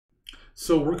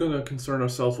So we're going to concern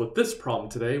ourselves with this problem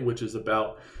today, which is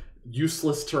about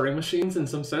useless Turing machines in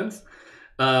some sense.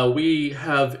 We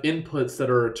have inputs that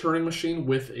are a Turing machine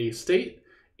with a state,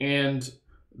 and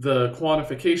the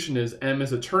quantification is M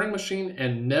is a Turing machine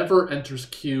and never enters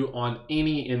Q on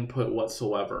any input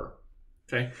whatsoever.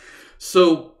 Okay,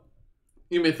 so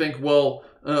you may think, well,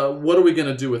 what are we going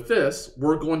to do with this?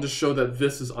 We're going to show that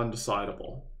this is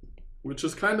undecidable, which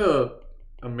is kind of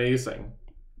amazing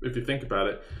if you think about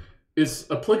it. Is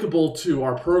applicable to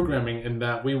our programming in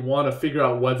that we want to figure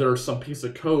out whether some piece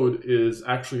of code is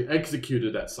actually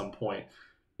executed at some point.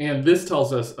 And this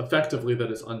tells us effectively that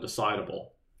it's undecidable.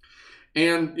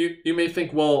 And you may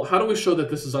think, well, how do we show that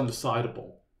this is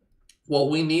undecidable? Well,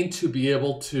 we need to be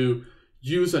able to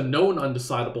use a known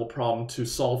undecidable problem to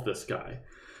solve this guy.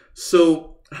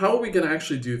 So how are we going to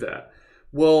actually do that?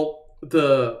 Well,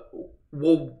 the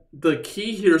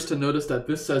key here is to notice that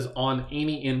this says on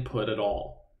any input at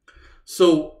all.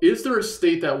 So is there a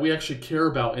state that we actually care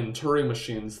about in Turing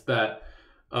machines that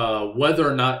whether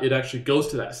or not it actually goes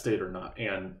to that state or not?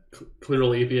 And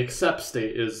clearly the accept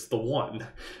state is the one,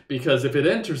 because if it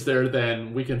enters there,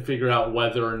 then we can figure out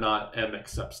whether or not M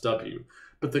accepts W.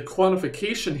 But the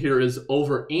quantification here is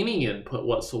over any input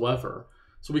whatsoever.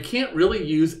 So we can't really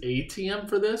use ATM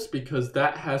for this because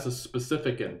that has a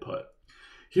specific input.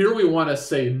 Here we want to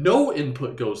say no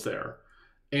input goes there.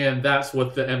 And that's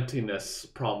what the emptiness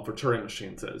problem for Turing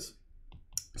machines is.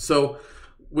 So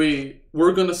we're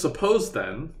going to suppose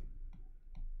then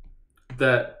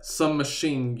that some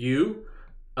machine U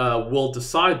will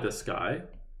decide this guy.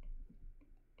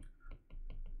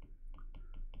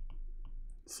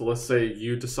 So let's say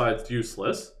U decides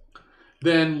useless.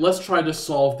 Then let's try to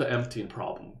solve the emptying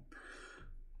problem.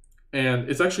 And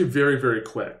it's actually very, very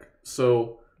quick.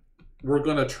 So we're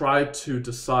going to try to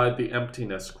decide the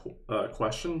emptiness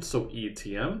question, so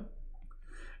ETM.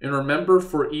 And remember,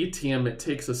 for ETM, it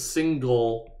takes a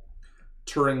single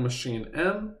Turing machine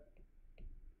M,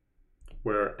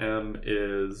 where M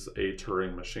is a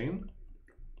Turing machine.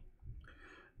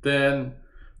 Then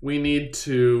we need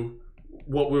to,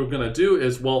 what we're going to do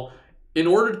is, well, in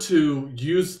order to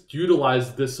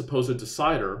utilize this supposed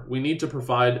decider, we need to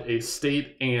provide a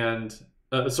state and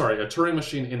a Turing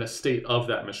machine in a state of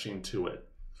that machine to it.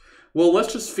 Well,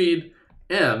 let's just feed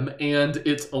M and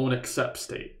its own accept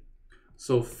state.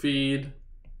 So feed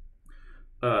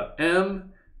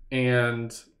M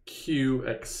and Q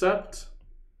accept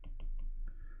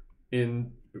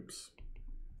into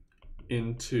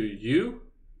U,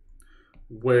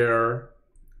 where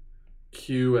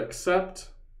Q accept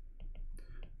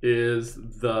is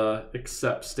the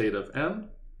accept state of M.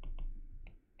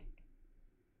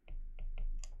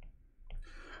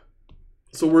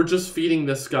 So we're just feeding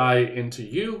this guy into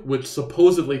U, which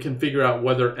supposedly can figure out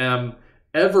whether M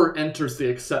ever enters the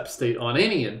accept state on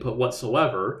any input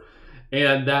whatsoever,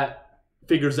 and that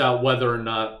figures out whether or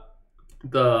not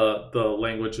the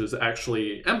language is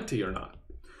actually empty or not.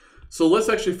 So let's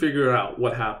actually figure out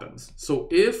what happens. So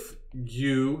if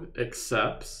U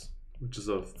accepts, which is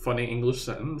a funny English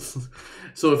sentence,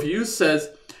 so if U says,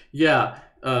 yeah,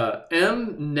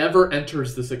 M never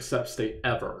enters this accept state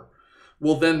ever,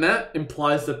 well, then that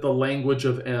implies that the language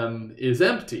of M is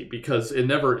empty because it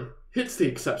never hits the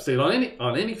accept state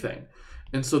on anything.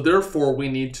 And so therefore we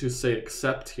need to say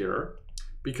accept here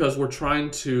because we're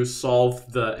trying to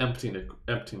solve the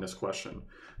emptiness question.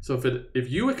 So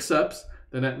if U accepts,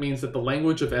 then that means that the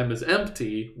language of M is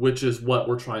empty, which is what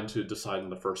we're trying to decide in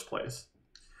the first place.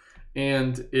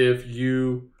 And if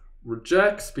U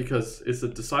rejects, because it's a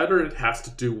decider, it has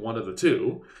to do one of the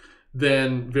two,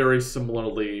 then very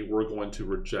similarly, we're going to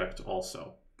reject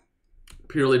also.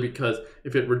 Purely because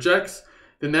if it rejects,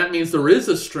 then that means there is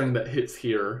a string that hits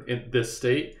here in this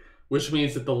state, which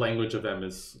means that the language of M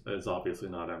is obviously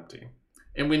not empty.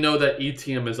 And we know that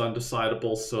ETM is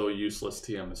undecidable, so useless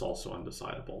TM is also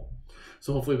undecidable.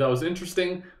 So hopefully that was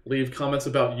interesting. Leave comments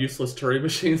about useless Turing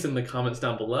machines in the comments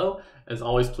down below. As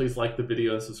always, please like the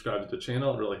video and subscribe to the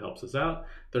channel. It really helps us out.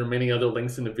 There are many other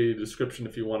links in the video description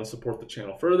if you want to support the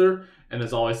channel further. And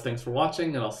as always, thanks for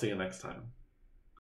watching, and I'll see you next time.